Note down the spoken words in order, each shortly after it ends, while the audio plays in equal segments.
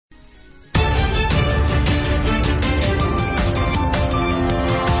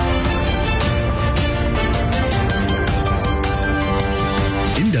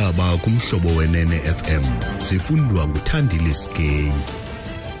umhlobo wenene FM zifundwa nguThandile Skey.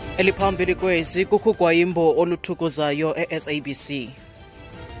 Eliphambili kwezi kukho ugwayimbo oluthukuzayo eSABC.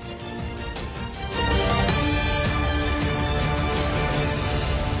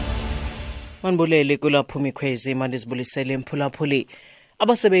 Manbulele kulaphumi khwezi mandizibulisele mphulaphuli.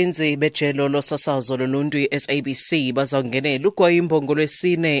 Abasebenzi bejelo losasazo loluntu eSABC bazawungenela ugwayimbo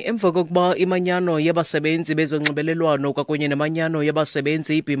ngolwesine emva kokuba imanyano yabasebenzi bezonxibelelwano kwakunye nemanyano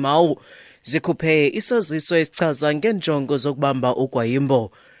yabasebenzi iBimau zikhuphe isaziso esichaza ngenjongo zokubamba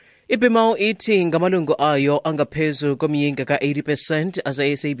ugwayimbo. iBimau ithi ngamalungu ayo angaphezu komyinga ka-80%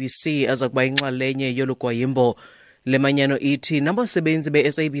 ase-SABC azakuba inxalenye yolu gwayimbo. Le manyano ithi nabasebenzi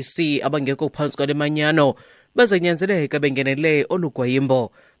be-SABC abangekho phansi kwale manyano bazanyanzeleka bengenele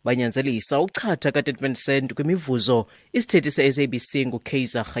olugwayimbo banyanzelisa uchatha ka-30% kwimivuzo. Isithethi se-SABC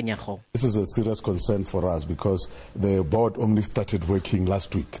nguKaiser Khanyago. This is a serious concern for us because the board only started working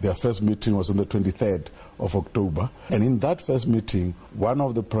last week. Their first meeting was on the 23rd of October. And in that first meeting, one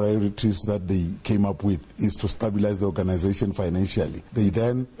of the priorities that they came up with is to stabilize the organization financially. They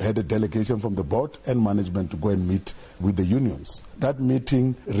then had a delegation from the board and management to go and meet with the unions. That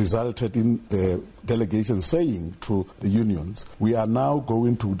meeting resulted in the delegation saying to the unions, we are now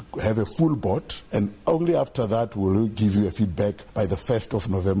going to have a full board and only after that we'll give you a feedback by the 1st of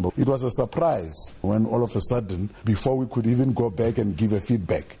November. It was a surprise when all of a sudden, before we could even go back and give a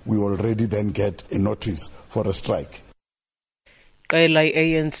feedback, we already then get a notice for a strike. Qela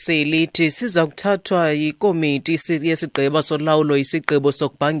i-ANC lithi siza kuthathwa yikomiti yesigqeba solawulo isigqebo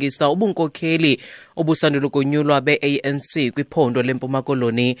sokubhangisa ubunkokheli obusandula ukunyulwa be-ANC kwiphondo lempuma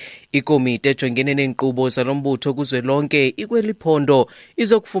koloni. Ikomiti ejongene neenkqubo zalombutho kuzwelonke ikweliphondo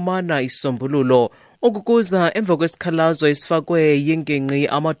izokufumana isombululo okukuza emva kwesikhalazo esifakwe yingingqi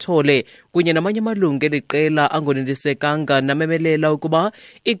amathole kunye namanye amalungu eliqela angonelisekanga namemelela ukuba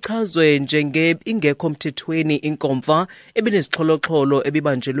ichazwe njenge ingekho mthethweni inkomfa ebinezixholo-xholo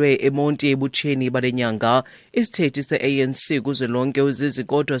ebibanjelwe eMonti ebutsheni balenyanga. Isithethi se-ANC kuzwelonke uZizi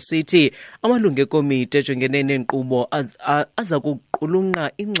kodwa sithi amalungu ekomiti ejongene neenkqubo aza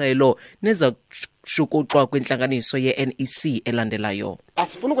kuqulunqa ingxelo nezashukuxwa kwintlanganiso ye-NEC elandelayo.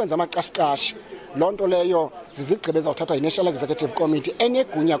 Asifuna ukwenza amaqashikashi. Lonto leyo zizigqibo ezawuthathwa yi-National Executive Committee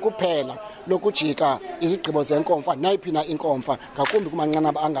enegunya kuphela lokujika izigqibo zenkomfa nayiphi na inkomfa ngakumbi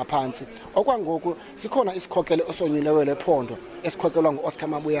kumanqanaba angaphansi. Okwangoku sikhona isikhokelo osonyuleyo lephondo esikhokelwa ngu-Oscar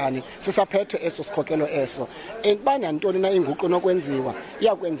Mabuyane sisaphethe eso sikhokelo eso. Banantoni na inguqu nokwenziwa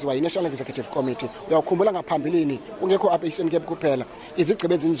iyakwenziwa yi-National Executive Committee. Uyawukhumbula ngaphambilini ungekho apha e-Eastern Cape kuphela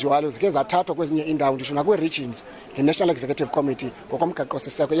izigqibo ezinjiwayo zike zathathwa kwezinye indawo ndisho nakwi-regions nge-National Executive Committee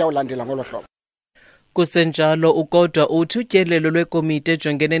ngokomgaqo-siseko iyawulandela ngolo hlobo. Kusenjalo ukodwa uthi utyelelo lwekomiti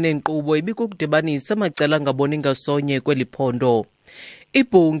ejongene neenkqubo ibikukudibanisa amacala angaboni ngasonye kweliphondo.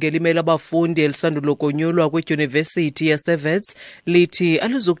 Ibhunge limele abafundi elisandula ukonyulwa kwidyunivesithi yaseWits lithi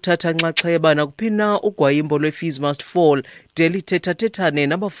alizukuthatha nxaxheba nakuphina ugwayimbo lwe-Fees Must Fall de lithethathethane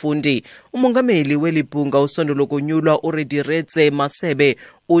nabafundi. Umongameli welibhunga usandula ukonyulwa uRediretse Masebe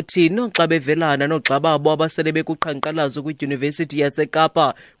uthi noxa bevelana noxa babo abasele bekuqhankqalazo kwidyunivesithi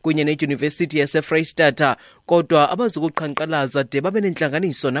yaseKapa kunye nedyunivesithi yaseFreystata kodwa abazukuqhankqalaza de babe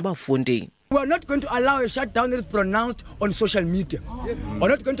nentlanganiso nabafundi. We are not going to allow a shutdown that is pronounced on social media. We are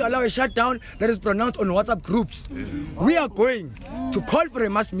not going to allow a shutdown that is pronounced on WhatsApp groups. We are going to call for a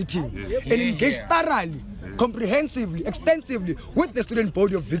mass meeting and engage thoroughly, comprehensively, extensively with the student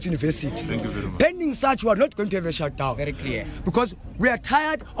body of Wits University. Pending such, we are not going to have a shutdown. Very clear. Because we are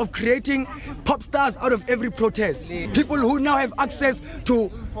tired of creating pop stars out of every protest. People who now have access to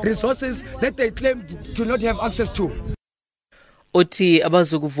resources that they claim to not have access to. Uthi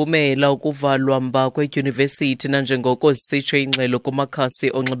abazukuvumela ukuvalwa mba kwedyunivesithi nanjengoko zisitsho ingxelo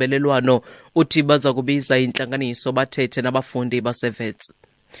kumakhasi onxibelelwano uthi baza kubiza intlanganiso bathethe nabafundi baseWits.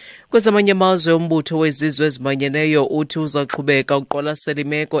 Kwezamanye amazwe umbutho wezizwe ezimanyeneyo uthi uzaqhubeka uqwalasela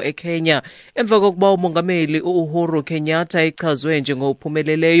imeko eKenya emva kokuba umongameli uUhuru Kenyatta echazwe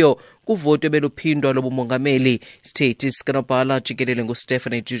njengophumeleleyo kuvoto ebeluphindwa lobumongameli. Isithethi sikanobhala jikelele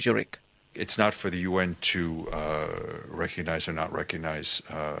nguStephanie Dujarric. It's not for the UN to recognize or not recognize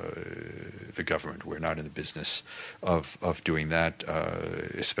the government. We're not in the business of doing that,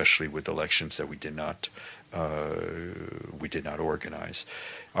 especially with elections that we did not organize.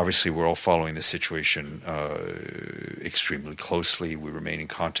 Obviously, we're all following the situation extremely closely. We remain in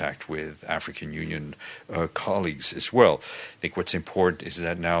contact with African Union colleagues as well. I think what's important is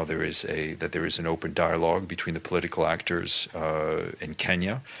that now there is an open dialogue between the political actors in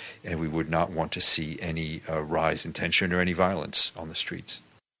Kenya, and we would not want to see any rise in tension or any violence on the streets.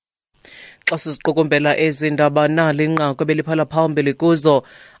 Xa siziqukumbela ezi ndaba nali nqaku ebeliphala phambili kuzo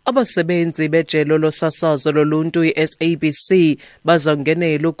abasebenzi bejelo losasazo loluntu eSABC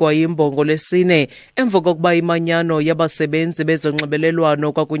bazangenela ugwayimbo ngolesine emva kokuba imanyano yabasebenzi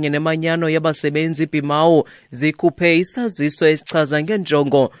bezonxibelelwano kwakunye nemanyano yabasebenzi BIMAO zikhuphe isaziso esichaza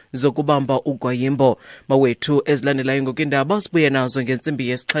ngenjongo zokubamba ugwayimbo. Mawethu ezilandelayo ngokindaba sibuye nazo ngentsimbi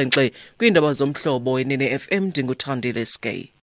yesixhenxe kwiindaba zomhlobo enene FM. Ndinguthandile Skay.